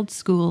child's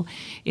school,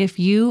 if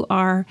you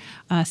are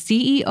a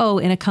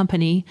CEO in a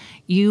company,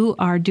 you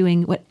are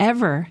doing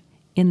whatever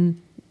you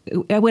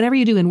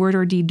do in word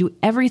or deed, do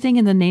everything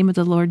in the name of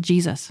the Lord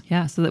Jesus.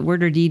 Yeah, so that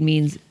word or deed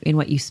means in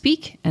what you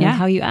speak and in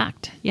how you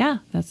act. Yeah.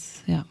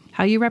 That's,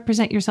 how you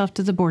represent yourself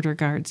to the border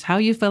guards, how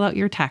you fill out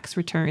your tax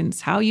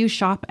returns, how you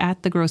shop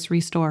at the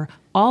grocery store.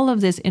 All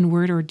of this in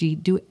word or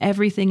deed, do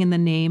everything in the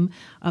name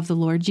of the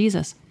Lord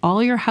Jesus.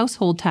 All your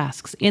household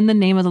tasks in the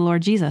name of the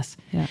Lord Jesus.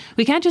 Yeah.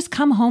 We can't just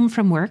come home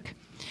from work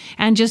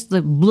and just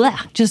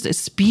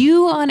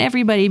spew on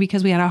everybody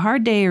because we had a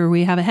hard day or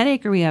we have a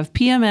headache or we have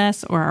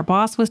PMS or our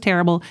boss was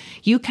terrible.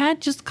 You can't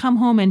just come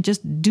home and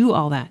just do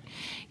all that.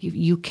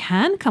 You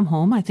can come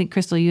home. I think,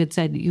 Crystal, you had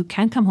said you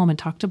can come home and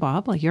talk to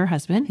Bob, like your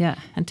husband,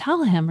 and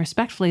tell him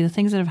respectfully the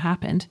things that have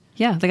happened.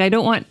 Yeah, like I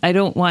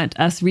don't want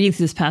us reading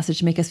through this passage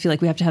to make us feel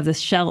like we have to have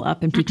this shell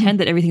up and pretend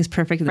that everything's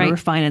perfect and that we're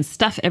fine and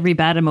stuff every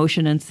bad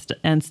emotion and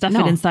stuff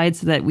it inside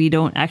so that we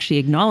don't actually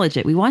acknowledge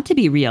it. We want to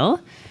be real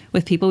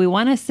with people. We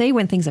want to say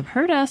when things have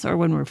hurt us or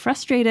when we're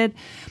frustrated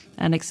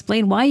and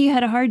explain why you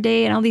had a hard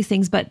day and all these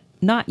things, but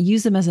not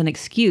use them as an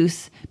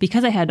excuse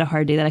because I had a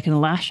hard day that I can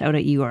lash out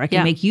at you or I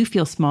can make you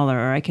feel smaller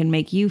or I can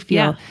make you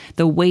feel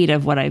the weight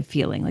of what I'm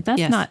feeling. Like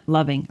that's not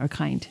loving or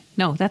kind.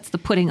 No, that's the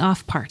putting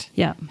off part.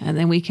 Yeah. And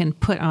then we can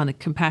put on a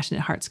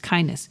compassionate heart's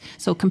kindness.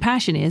 So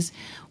compassion is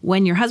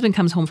when your husband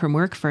comes home from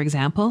work, for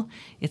example,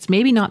 it's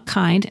maybe not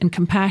kind and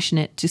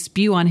compassionate to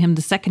spew on him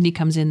the second he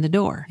comes in the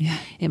door. Yeah.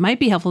 It might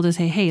be helpful to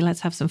say, hey,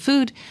 let's have some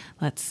food.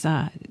 Let's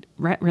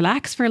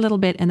relax for a little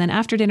bit. And then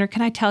after dinner,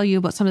 can I tell you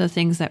about some of the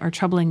things that are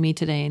troubling me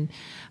today? And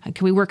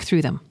can we work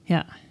through them?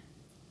 Yeah.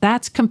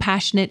 That's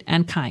compassionate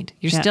and kind.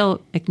 You're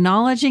still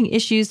acknowledging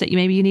issues that you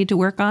need to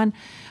work on,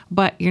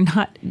 but you're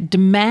not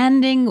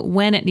demanding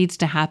when it needs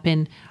to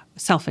happen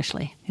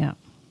selfishly. Yeah.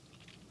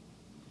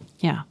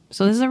 Yeah.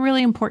 So this is a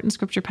really important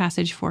scripture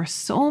passage for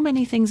so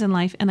many things in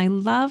life. And I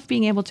love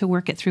being able to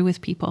work it through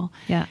with people.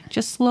 Yeah.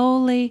 Just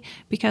slowly,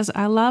 because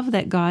I love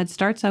that God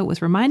starts out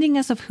with reminding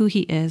us of who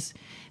he is.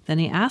 Then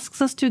he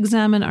asks us to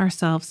examine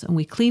ourselves and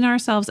we clean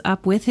ourselves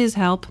up with his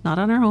help, not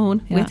on our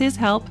own, with his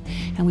help.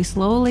 And we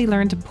slowly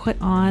learn to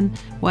put on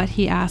what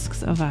he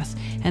asks of us.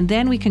 And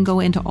then we can go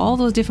into all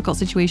those difficult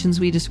situations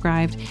we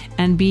described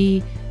and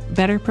be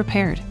better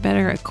prepared,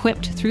 better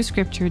equipped through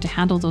scripture to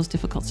handle those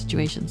difficult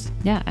situations.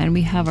 Yeah. And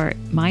we have our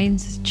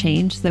minds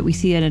changed so that we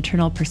see an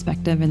eternal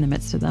perspective in the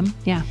midst of them.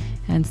 Yeah.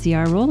 And see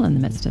our role in the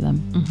midst of them.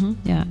 Mm-hmm.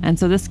 Yeah. And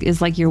so this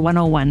is like your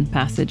 101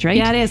 passage, right?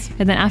 Yeah, it is.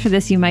 And then after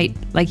this, you might,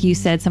 like you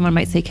said, someone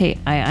might say, okay,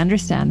 I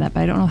understand that, but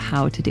I don't know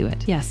how to do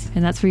it. Yes.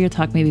 And that's where you'll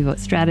talk maybe about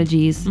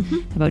strategies,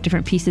 about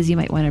different pieces you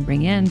might want to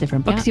bring in,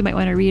 different books you might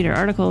want to read or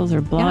articles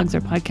or blogs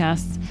or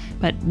podcasts.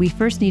 But we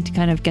first need to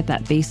kind of get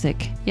that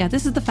basic. Yeah,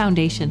 this is the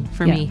foundation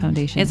for me.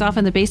 Foundation. It's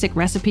often the basic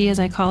recipe, as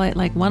I call it,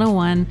 like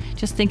 101.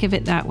 Just think of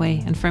it that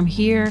way. And from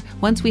here,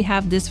 once we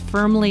have this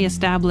firmly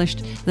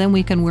established, then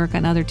we can work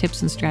on other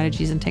tips and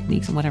strategies and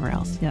techniques and whatever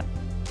else. Yep.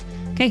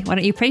 Okay, why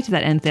don't you pray to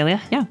that end,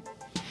 Thalia? Yeah.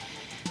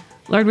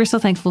 Lord, we're so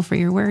thankful for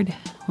your word.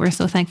 We're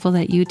so thankful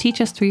that you teach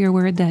us through your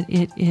word, that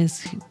it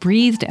is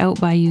breathed out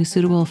by you,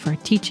 suitable for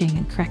teaching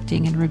and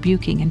correcting and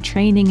rebuking and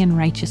training in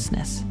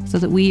righteousness, so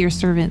that we, your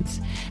servants,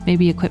 may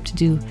be equipped to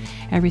do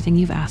everything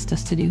you've asked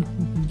us to do.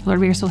 Lord,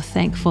 we are so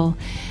thankful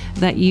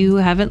that you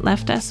haven't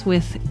left us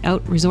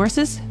without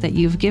resources, that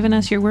you've given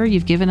us your word,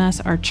 you've given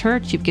us our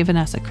church, you've given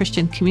us a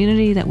Christian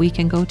community that we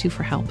can go to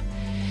for help.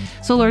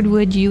 So, Lord,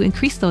 would you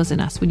increase those in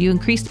us? Would you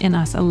increase in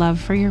us a love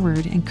for your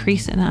word,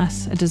 increase in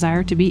us a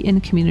desire to be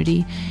in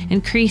community,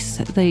 increase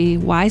the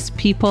wise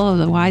people,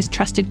 the wise,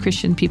 trusted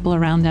Christian people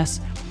around us,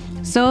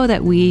 so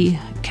that we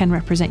can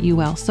represent you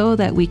well, so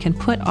that we can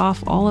put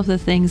off all of the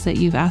things that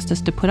you've asked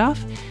us to put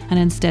off and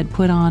instead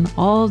put on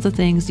all of the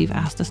things you've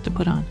asked us to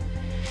put on.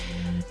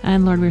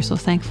 And Lord, we're so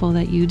thankful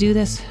that you do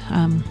this,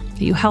 that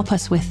you help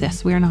us with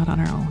this. We're not on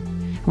our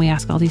own. We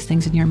ask all these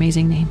things in your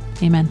amazing name.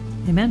 Amen.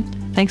 Amen.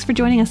 Thanks for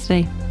joining us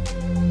today.